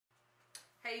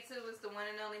Hey, too, it's the one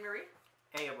and only Marie.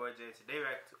 And your boy Jay. Today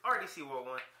we're back to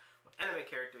RDCworld1, where anime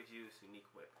characters use unique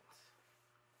weapons.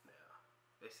 Now,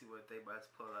 let's see what they about to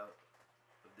pull out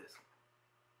of this one.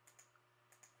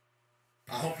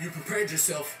 I hope you prepared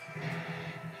yourself.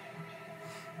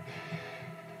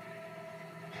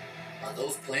 Are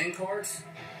those playing cards?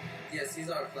 Yes, these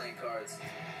are playing cards.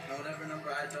 And whatever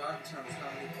number I draw determines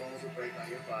how many bones will break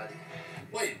on your body.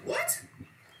 Wait, what?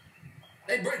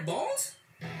 They break bones?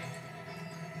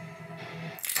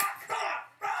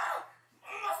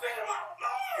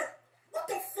 What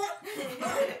the fuck?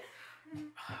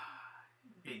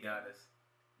 He got us.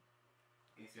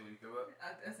 You see what he come up?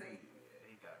 I see. Yeah,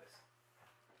 he got us.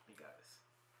 He got us.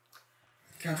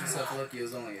 Count yourself lucky it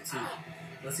was only a 2.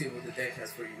 Let's see what the deck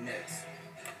has for you next.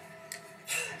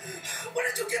 Where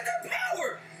did you get that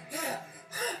power?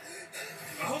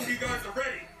 I hope you guys are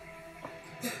ready.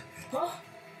 Huh?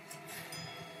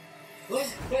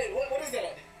 Wait, what is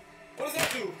that? What does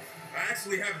that do? I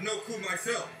actually have no clue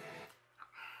myself.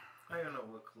 I don't know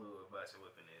what clue about your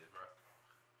weapon is, bro.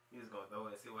 You just gonna throw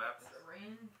it and see what happens?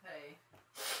 Serene, hey.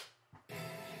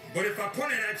 But if I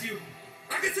point it at you,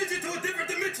 I can send you to a different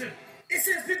dimension. It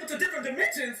sends people to different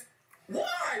dimensions?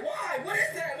 Why? What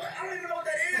is that? I don't even know what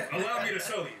that is. Allow me to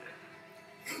show you.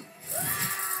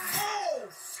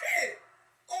 Oh, shit!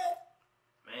 Oh!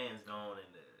 Man's gone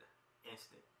in the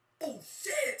instant. Oh,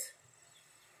 shit!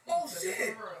 Oh,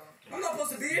 shit! I'm not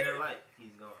supposed to be In here. the light,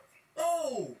 he's gone.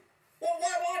 Oh! Well,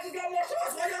 why I just got martial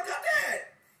arts? Why y'all got that?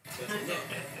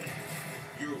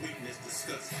 Your weakness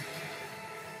disgusting.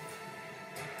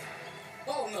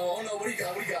 Oh no, what he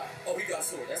got? Oh, he got a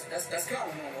sword. That's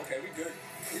common. Okay, we good.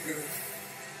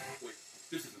 Wait,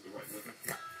 this isn't the right weapon.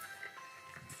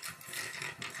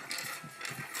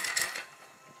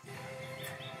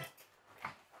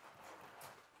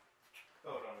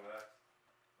 Hold on, guys.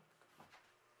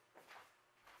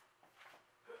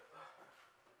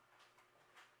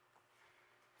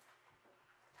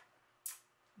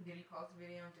 Did he pause the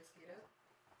video and just get up?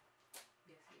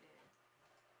 Yes, he did.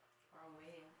 Wrong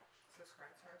way. Subscribe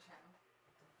to our channel.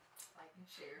 Like and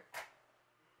share.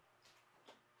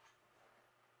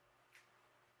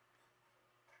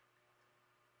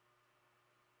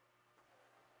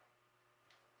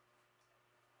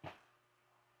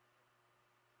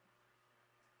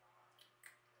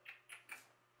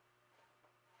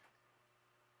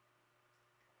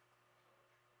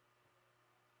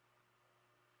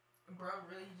 Bro,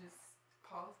 really just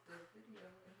paused the video,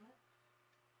 isn't it?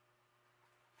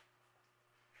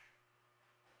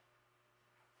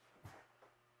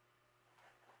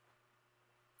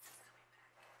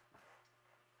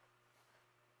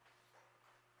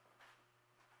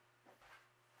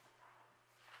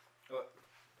 What?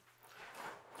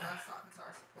 I was talking to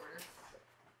our supporters.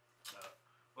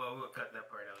 Well, we'll cut that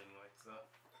part out anyway, so.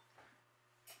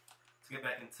 Let's get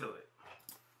back into it.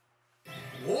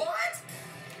 What?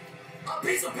 A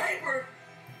piece of paper?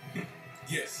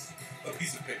 Yes, a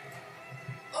piece of paper.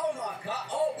 Oh my god.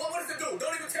 Oh, what does it do?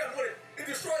 Don't even tell me what it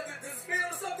destroyed the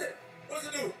field or something? What does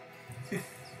it do?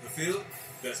 The field?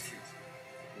 That's cute.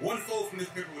 One fold from this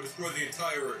paper will destroy the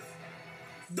entire Earth.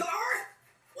 The earth?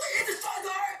 Wait, it destroyed the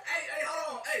earth? Hey,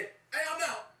 hold on. Hey, I'm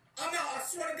out. I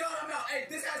swear to God, I'm out. Hey,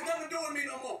 this has nothing to do with me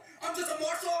no more. I'm just a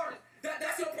martial artist.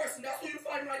 That's your person. That's who you're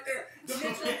fighting right there.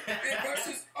 Dimension and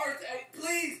versus earth. Hey,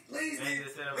 please, leave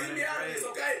me out of this,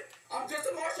 okay? I'm just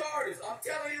a martial artist. I'm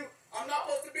telling you, I'm not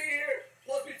supposed to be here.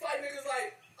 Supposed to be fighting niggas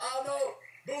like, I don't know,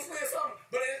 Bruce Lee or something.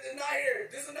 But it's not here.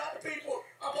 This is not the people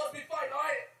I'm supposed to be fighting,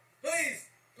 alright? Please.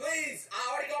 I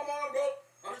already got my arm, bro.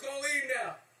 I'm just gonna leave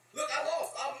now. Look, I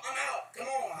lost. I'm out. Come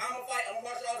on. I'm gonna fight. I'm a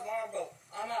martial artist. My arm, bro.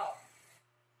 I'm out.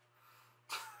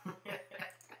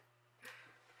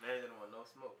 Man didn't want no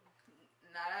smoke.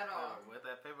 Not at all. With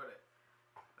that paper,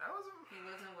 that was He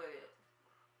wasn't with it.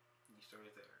 You sure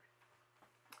it's there?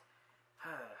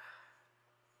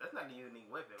 That's not a unique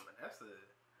weapon, but that's a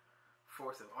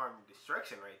force of armed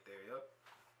destruction right there, yo.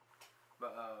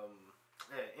 But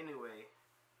yeah. Anyway,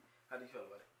 how do you feel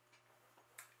about it?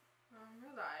 It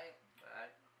was alright.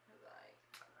 Alright.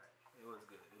 Alright. It was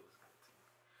good. It was good too.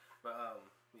 But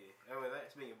yeah. Anyway,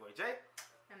 that's me, your boy Jay.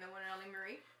 And the one and only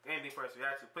Marie. Anything first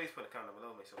reaction, please put a comment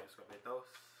below. Make sure you subscribe to those.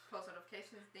 Post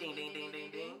notifications. Ding, ding, ding, ding,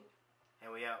 ding.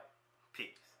 And we out.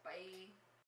 Peace. Bye.